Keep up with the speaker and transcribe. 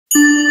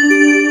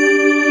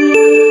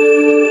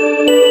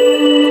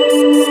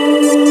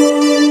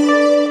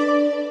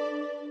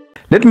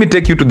let me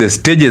take you to the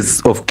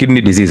stages of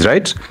kidney disease,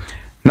 right?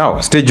 Now,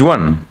 stage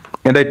 1.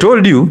 And I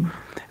told you,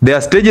 there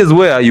are stages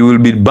where you will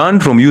be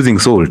banned from using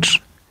salt.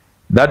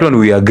 That one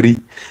we agree.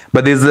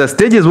 But there's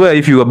stages where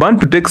if you are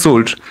banned to take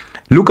salt,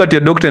 look at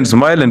your doctor and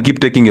smile and keep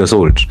taking your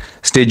salt.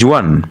 Stage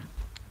 1.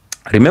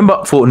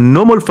 Remember, for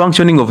normal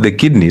functioning of the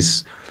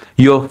kidneys,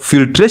 your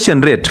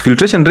filtration rate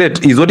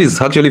is what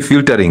is actually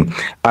filtering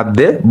at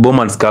the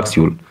Bowman's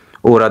capsule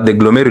or at the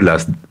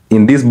glomerulus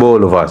in this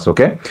ball of us,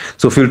 okay?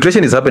 So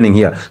filtration is happening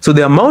here. So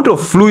the amount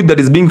of fluid that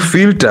is being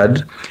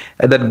filtered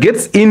that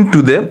gets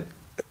into the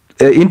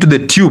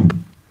tube,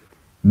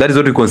 that is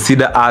what we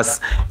consider as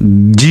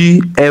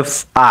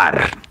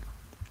GFR,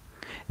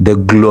 the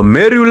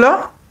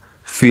glomerular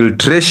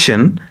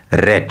filtration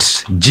rate,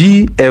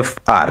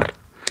 GFR.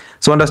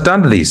 So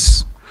understand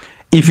this.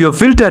 If you're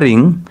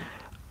filtering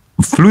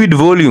fluid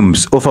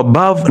volumes of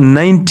above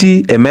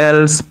 90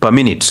 mLs per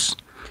minute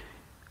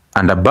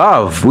and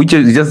above, which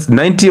is just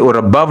 90 or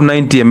above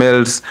 90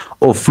 mLs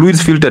of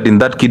fluids filtered in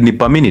that kidney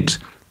per minute,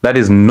 that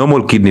is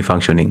normal kidney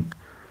functioning.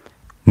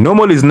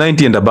 Normal is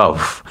 90 and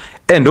above.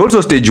 And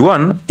also stage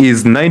 1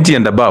 is 90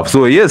 and above.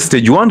 So yes,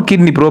 stage 1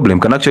 kidney problem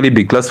can actually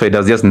be classified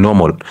as just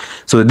normal.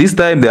 So this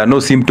time there are no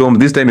symptoms.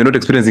 This time you're not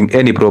experiencing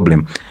any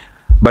problem.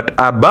 But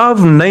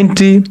above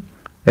 90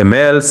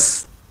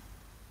 mLs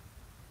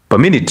per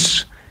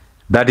minute,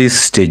 that is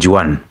stage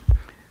 1.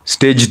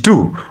 Stage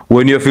 2,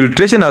 when your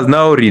filtration has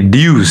now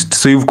reduced,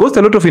 so you've caused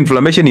a lot of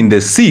inflammation in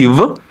the sieve,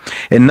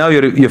 and now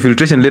your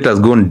filtration rate has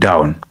gone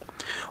down.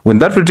 When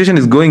that filtration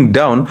is going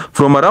down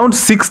from around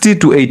 60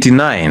 to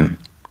 89,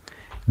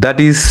 that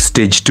is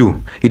stage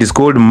 2. It is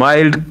called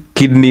mild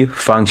kidney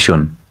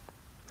function.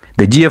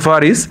 The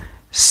GFR is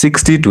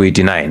 60 to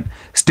 89.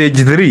 Stage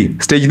 3.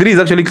 Stage 3 is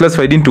actually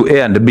classified into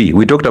A and B.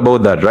 We talked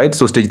about that, right?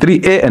 So stage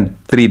 3A and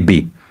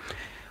 3B.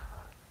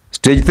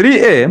 Stage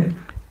 3A,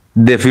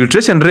 the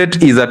filtration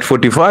rate is at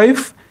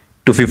 45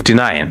 to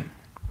 59.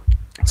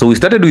 So we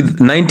started with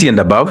 90 and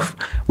above.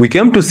 We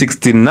came to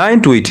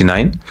 69 to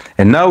 89.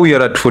 And now we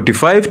are at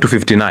 45 to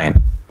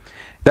 59.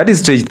 That is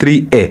stage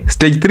 3A.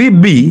 Stage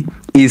 3B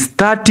is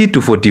 30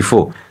 to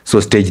 44. So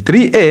stage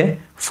 3A,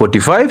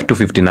 45 to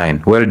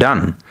 59. Well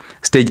done.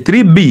 Stage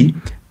 3B,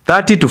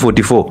 30 to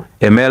 44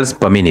 mLs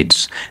per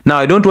minute. Now,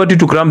 I don't want you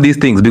to cram these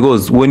things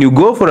because when you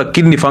go for a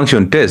kidney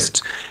function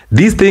test,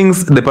 these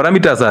things, the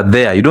parameters are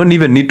there. You don't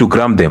even need to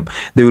cram them.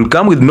 They will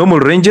come with normal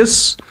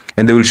ranges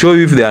and they will show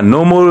you if they are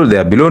normal, they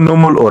are below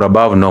normal or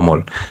above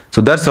normal.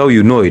 So that's how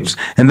you know it.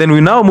 And then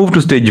we now move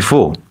to stage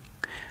 4.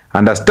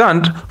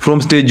 Understand,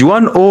 from stage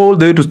 1 all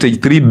the way to stage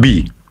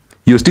 3B,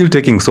 you're still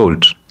taking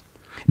salt.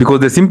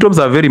 Because the symptoms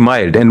are very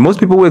mild, and most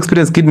people who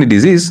experience kidney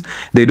disease,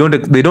 they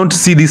don't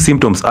see these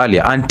symptoms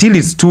earlier until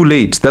it's too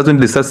late. That's when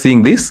they start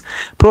seeing these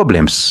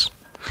problems.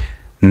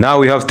 Now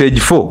we have stage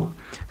 4.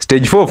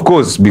 Stage 4, of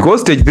course,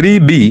 because stage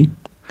 3B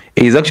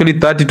is actually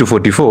 30 to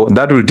 44,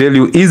 that will tell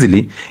you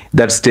easily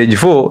that stage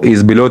 4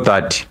 is below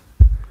 30.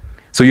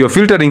 So you're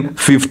filtering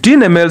 15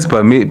 mLs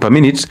per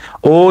minute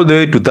all the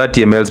way to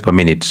 30 mLs per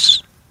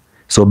minute.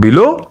 So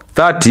below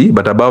 30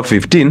 but above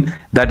 15,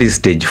 that is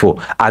stage 4.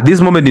 At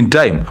this moment in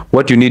time,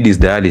 what you need is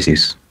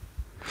dialysis.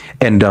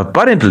 And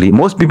apparently,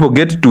 most people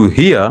get to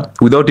here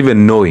without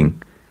even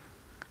knowing.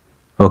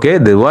 Okay,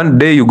 the one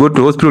day you go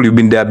to hospital, you've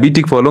been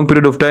diabetic for a long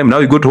period of time, now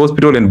you go to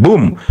hospital and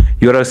boom,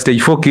 you're at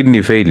stage 4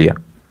 kidney failure.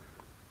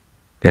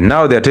 And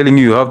now they're telling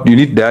you you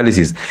need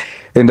dialysis.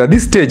 And at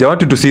this stage, I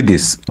want you to see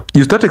this.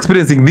 You start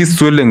experiencing these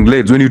swelling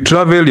legs. When you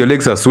travel, your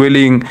legs are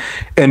swelling.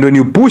 And when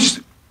you push,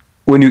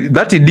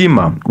 that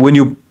edema, when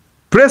you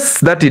press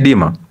that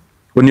edema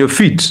on your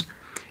feet,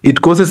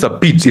 it causes a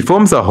pit. It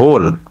forms a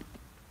hole.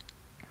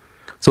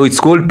 So it's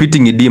called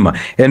pitting edema.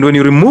 And when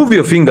you remove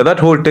your finger, that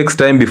hole takes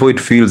time before it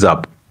fills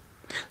up.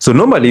 So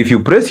normally, if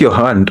you press your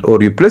hand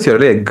or you press your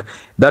leg,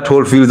 that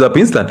hole fills up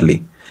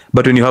instantly.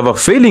 But when you have a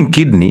failing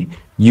kidney,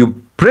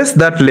 you press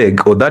that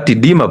leg or that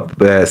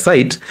edema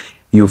site,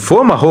 you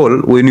form a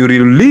hole. When you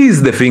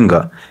release the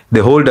finger,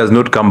 the hole does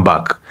not come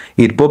back.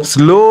 It pops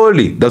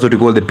slowly. That's what we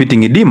call the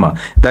pitting edema.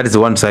 That is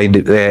one side,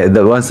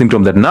 the one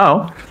symptom that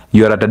now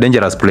you are at a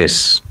dangerous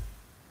place.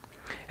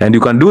 And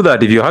you can do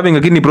that. If you're having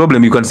a kidney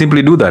problem, you can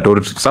simply do that.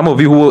 Or some of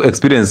you who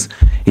experience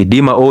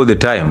edema all the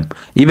time,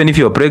 even if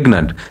you're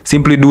pregnant,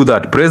 simply do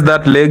that. Press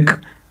that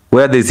leg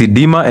where there's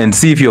edema and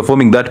see if you're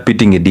forming that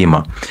pitting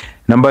edema.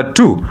 Number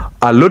 2,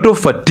 a lot of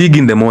fatigue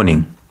in the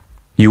morning.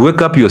 You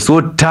wake up, you're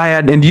so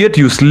tired, and yet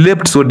you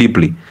slept so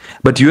deeply.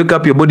 But you wake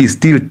up, your body is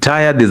still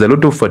tired. There's a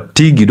lot of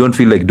fatigue. You don't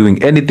feel like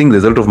doing anything.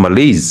 There's a lot of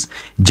malaise,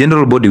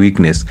 general body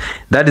weakness.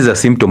 That is a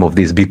symptom of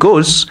this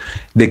because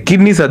the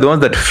kidneys are the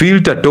ones that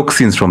filter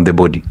toxins from the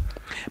body.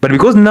 But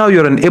because now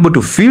you're unable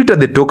to filter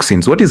the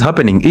toxins, what is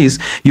happening is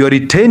you're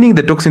retaining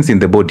the toxins in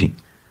the body.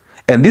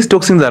 And these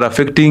toxins are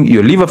affecting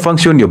your liver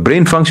function, your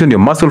brain function, your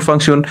muscle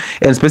function,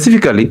 and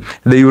specifically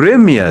the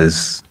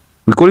uremias.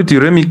 We call it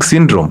uremic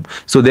syndrome.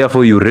 So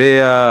therefore,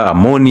 urea,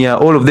 ammonia,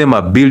 all of them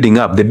are building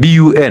up. The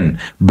BUN,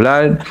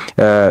 blood,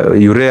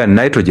 urea, and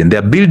nitrogen, they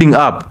are building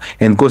up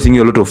and causing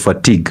you a lot of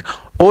fatigue.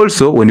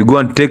 Also, when you go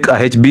and take a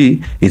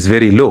HB, it's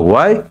very low.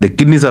 Why? The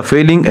kidneys are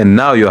failing and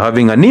now you're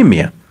having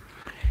anemia.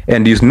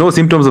 And you know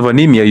symptoms of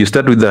anemia, you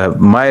start with a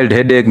mild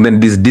headache, then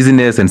this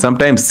dizziness, and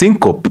sometimes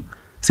syncope.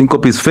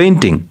 Syncope is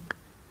fainting.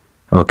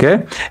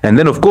 Okay? And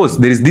then, of course,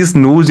 there is this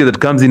nausea that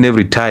comes in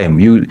every time.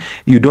 You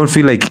don't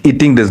feel like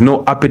eating, there's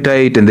no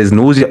appetite, and there's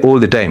nausea all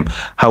the time.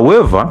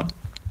 However,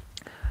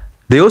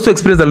 they also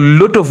experience a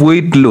lot of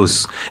weight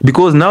loss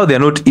because now they're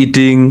not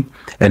eating,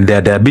 and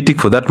they're diabetic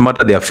for that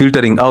matter. They are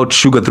filtering out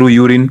sugar through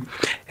urine,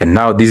 and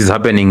now this is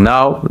happening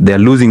now. They're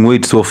losing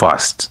weight so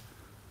fast.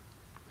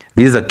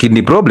 This is a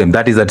kidney problem.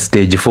 That is at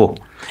stage 4.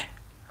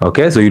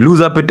 Okay, so you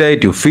lose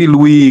appetite, you feel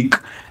weak,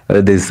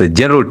 there's a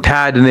general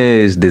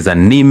tiredness, there's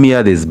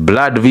anemia, there's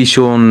blood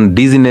vision,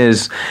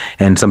 dizziness,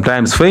 and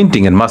sometimes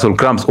fainting and muscle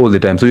cramps all the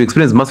time. So you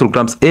experience muscle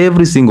cramps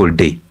every single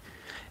day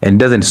and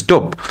it doesn't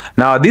stop.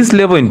 Now at this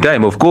level in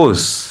time, of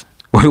course,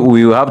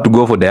 we have to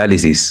go for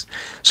dialysis.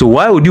 So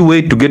why would you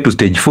wait to get to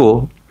stage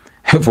 4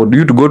 for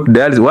you to go to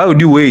dialysis? Why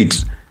would you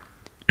wait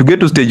to get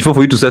to stage 4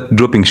 for you to start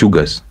dropping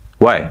sugars?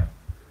 Why?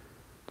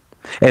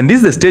 And this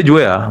is the stage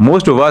where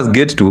most of us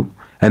get to,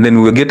 and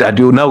then we get at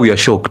you, now we are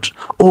shocked.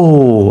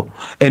 Oh,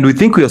 and we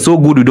think we are so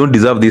good, we don't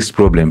deserve these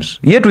problems.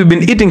 Yet we've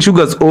been eating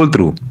sugars all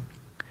through.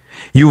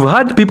 You've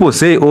heard people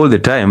say all the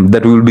time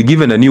that we will be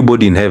given a new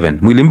body in heaven.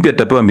 Wilimpia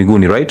tapewa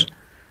mbinguni, right?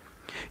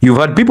 You've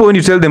heard people, when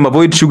you tell them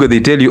avoid sugar, they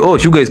tell you, oh,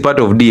 sugar is part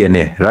of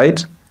DNA,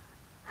 right?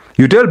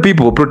 You tell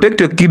people, protect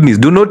your kidneys.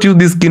 Do not use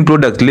these skin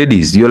products,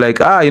 ladies. You're like,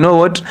 you know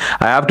what?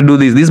 I have to do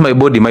this. This is my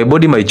body,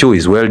 my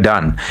choice. Well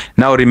done.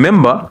 Now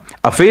remember,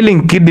 a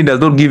failing kidney does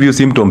not give you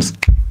symptoms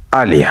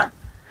earlier.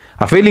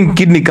 A failing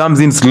kidney comes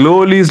in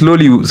slowly.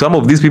 Some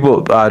of these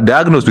people are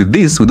diagnosed with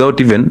this without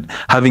even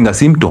having a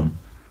symptom.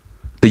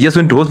 They just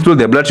went to hospital,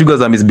 their blood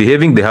sugars are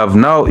misbehaving. They have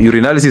now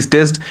urinalysis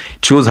test,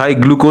 it shows high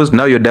glucose.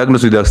 Now you're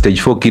diagnosed with a stage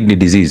 4 kidney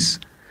disease.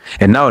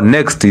 And now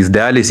next is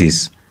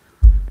dialysis.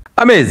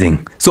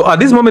 Amazing. So at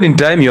this moment in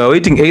time, you are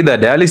waiting either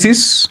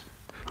dialysis,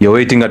 you're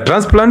waiting a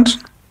transplant,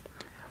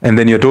 and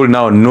then you're told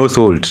now no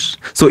salt.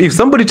 So if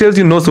somebody tells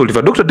you no salt, if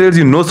a doctor tells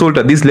you no salt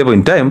at this level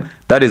in time,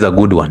 that is a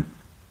good one.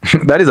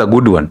 That is a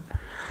good one.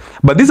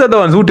 But these are the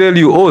ones who tell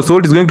you, oh,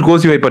 salt is going to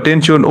cause you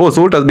hypertension. Oh,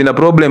 salt has been a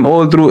problem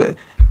all through.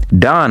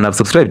 Done. I've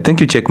subscribed.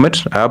 Thank you,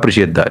 Checkmate. I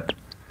appreciate that.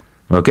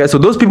 Okay, so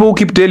those people who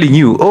keep telling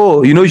you,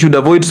 oh, you know, you should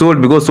avoid salt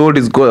because salt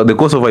is the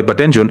cause of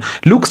hypertension,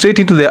 look straight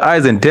into their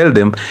eyes and tell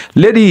them,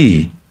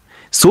 lady,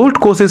 salt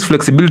causes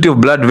flexibility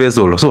of blood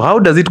vessels. So how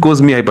does it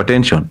cause me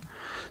hypertension?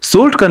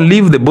 Salt can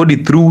leave the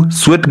body through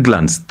sweat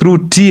glands,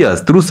 through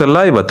tears, through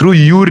saliva, through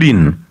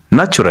urine,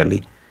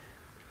 naturally.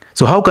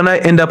 So how can I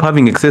end up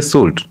having excess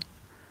salt?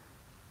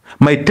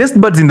 My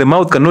taste buds in the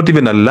mouth cannot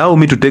even allow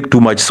me to take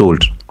too much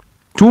salt.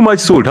 Too much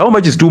salt. How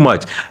much is too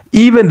much?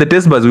 Even the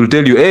taste buds will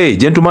tell you, hey,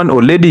 gentleman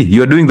or lady,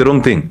 you are doing the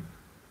wrong thing.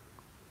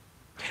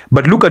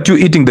 But look at you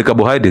eating the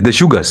carbohydrate, the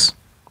sugars.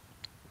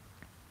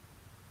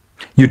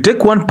 You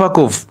take one pack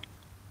of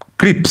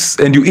crisps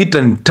and you eat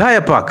an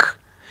entire pack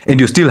and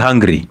you're still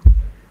hungry.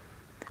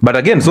 But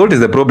again, salt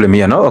is the problem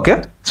here, no?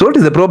 Okay? Salt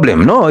is the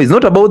problem. No, it's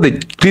not about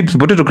the crisps,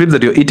 potato crisps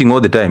that you're eating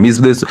all the time. It's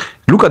this.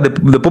 Look at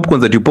the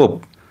popcorns that you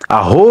pop.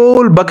 A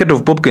whole bucket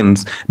of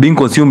popcorns being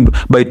consumed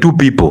by 2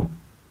 people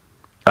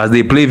as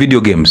they play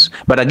video games.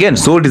 But again,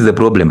 salt is the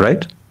problem,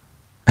 right?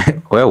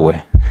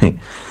 Well.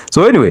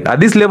 So anyway, at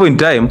this level in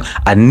time,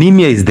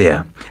 anemia is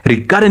there.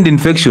 Recurrent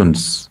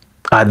infections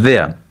are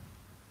there.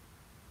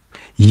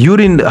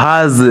 Urine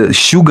has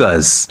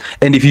sugars,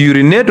 and if you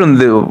urinate on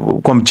the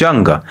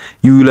mchanga,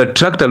 you will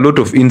attract a lot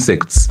of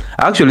insects.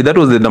 Actually, that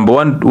was the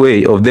 #1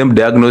 way of them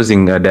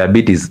diagnosing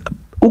diabetes.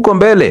 Uko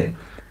mbele.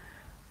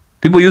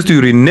 People used to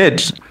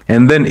urinate,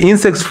 and then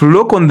insects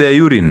flock on their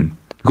urine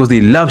because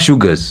they love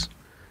sugars.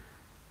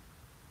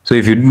 So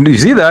if you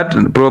see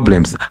that,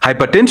 problems.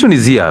 Hypertension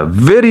is here,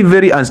 very,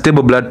 very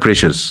unstable blood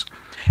pressures.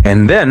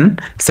 And then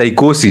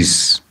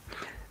psychosis.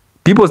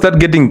 People start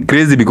getting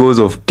crazy because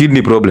of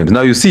kidney problems.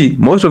 Now you see,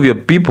 most of your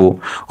people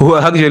who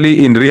are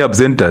actually in rehab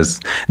centers,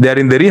 they are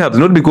in the rehabs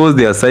not because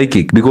they are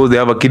psychic, because they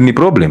have a kidney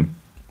problem.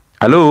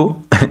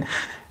 Hello?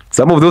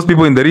 Some of those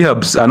people in the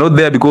rehabs are not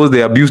there because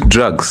they abuse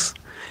drugs.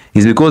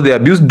 It's because they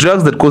abuse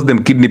drugs that cause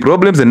them kidney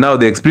problems, and now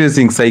they're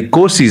experiencing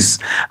psychosis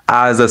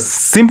as a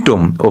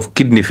symptom of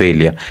kidney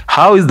failure.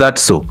 How is that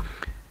so?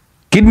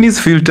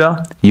 Kidneys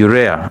filter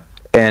urea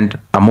and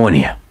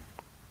ammonia.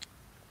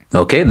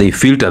 Okay, they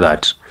filter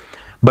that.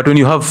 But when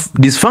you have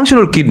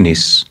dysfunctional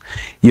kidneys,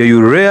 your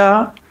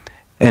urea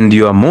and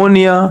your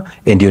ammonia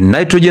and your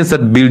nitrogen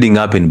start building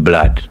up in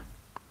blood.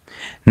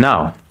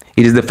 Now,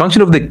 it is the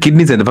function of the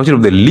kidneys and the function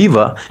of the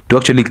liver to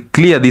actually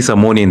clear this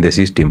ammonia in the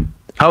system.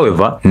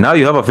 However, now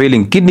you have a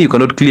failing kidney, you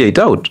cannot clear it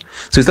out.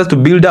 So it starts to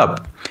build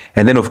up.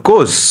 And then, of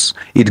course,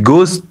 it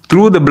goes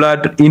through the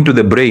blood into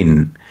the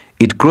brain.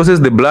 It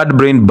crosses the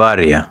blood-brain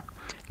barrier,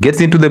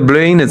 gets into the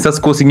brain and starts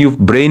causing you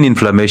brain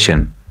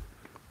inflammation.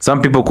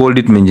 Some people called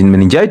it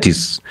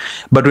meningitis.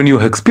 But when you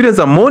experience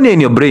ammonia in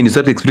your brain, you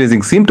start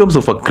experiencing symptoms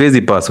of a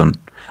crazy person,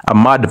 a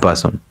mad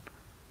person.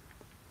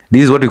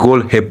 This is what we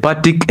call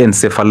hepatic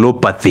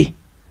encephalopathy.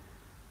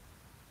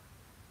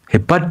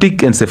 hepatic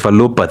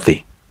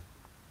encephalopathy.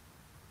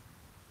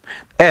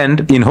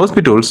 And in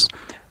hospitals,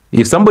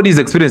 if somebody is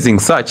experiencing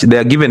such, they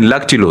are given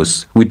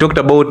lactulose. We talked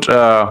about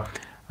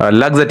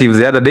laxatives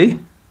the other day.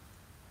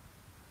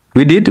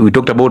 We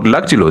talked about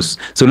lactulose.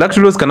 So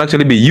lactulose can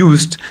actually be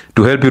used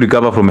to help you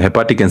recover from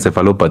hepatic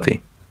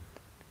encephalopathy.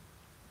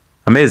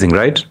 Amazing,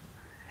 right?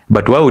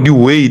 But why would you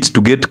wait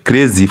to get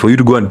crazy for you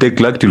to go and take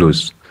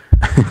lactulose?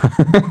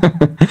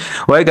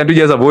 Why can't you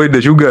just avoid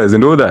the sugars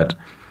and all that?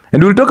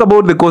 And we'll talk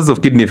about the causes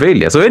of kidney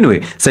failure. So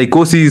anyway,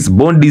 psychosis,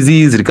 bone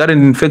disease,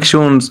 recurrent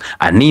infections,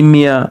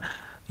 anemia,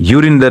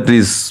 urine that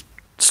is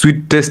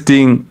sweet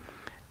tasting,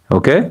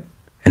 okay?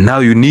 And now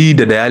you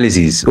need a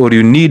dialysis or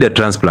you need a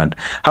transplant.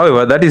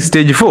 However, that is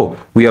stage 4.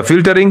 We are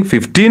filtering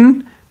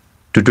 15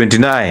 to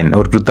 29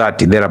 or to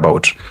 30,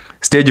 thereabout.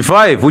 Stage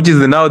 5, which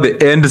is now the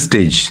end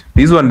stage.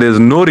 This one, there's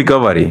no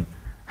recovery.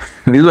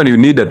 This one, you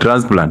need a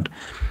transplant.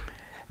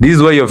 This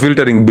is why you're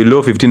filtering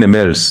below 15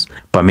 mLs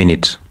per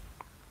minute.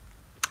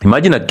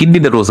 Imagine a kidney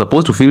that was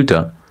supposed to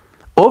filter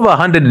over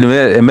 100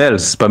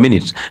 mLs per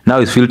minute. Now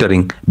it's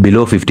filtering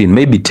below 15,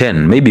 maybe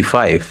 10, maybe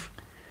 5.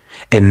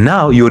 And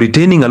now you're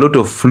retaining a lot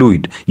of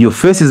fluid. Your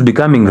face is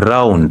becoming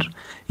round.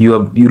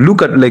 You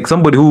look at like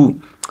somebody who,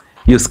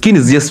 your skin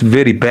is just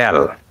very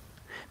pale.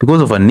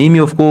 Because of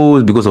anemia, of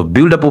course, because of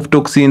buildup of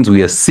toxins,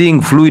 we are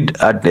seeing fluid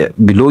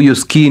below your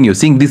skin. You're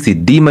seeing this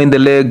edema in the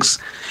legs.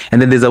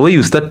 And then there's a way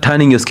you start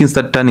turning, your skin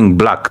start turning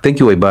black. Thank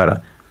you,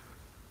 Waibara.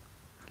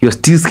 Your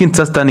skin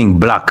starts turning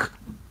black.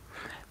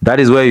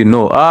 That is where you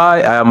know, I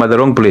am at the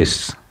wrong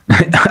place.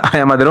 I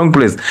am at the wrong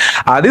place.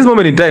 At this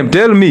moment in time,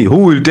 tell me, who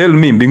will tell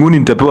me, mbinguni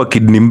nitapewa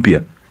kidney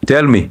mpya?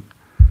 Tell me.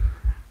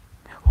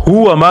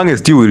 Who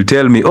amongst you will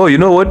tell me, oh, you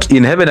know what?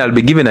 In heaven, I'll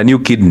be given a new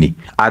kidney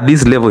at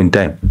this level in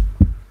time.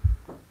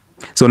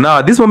 So now,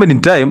 at this moment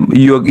in time,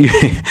 your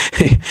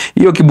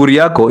kiburi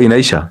yako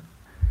inaisha.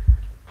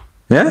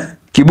 Yeah?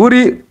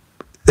 Kiburi,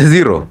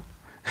 0.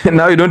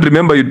 Now you don't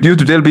remember, you used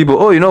to tell people,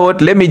 oh, you know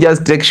what? Let me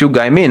just take sugar.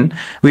 I mean,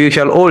 we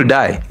shall all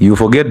die. You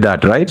forget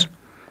that, right?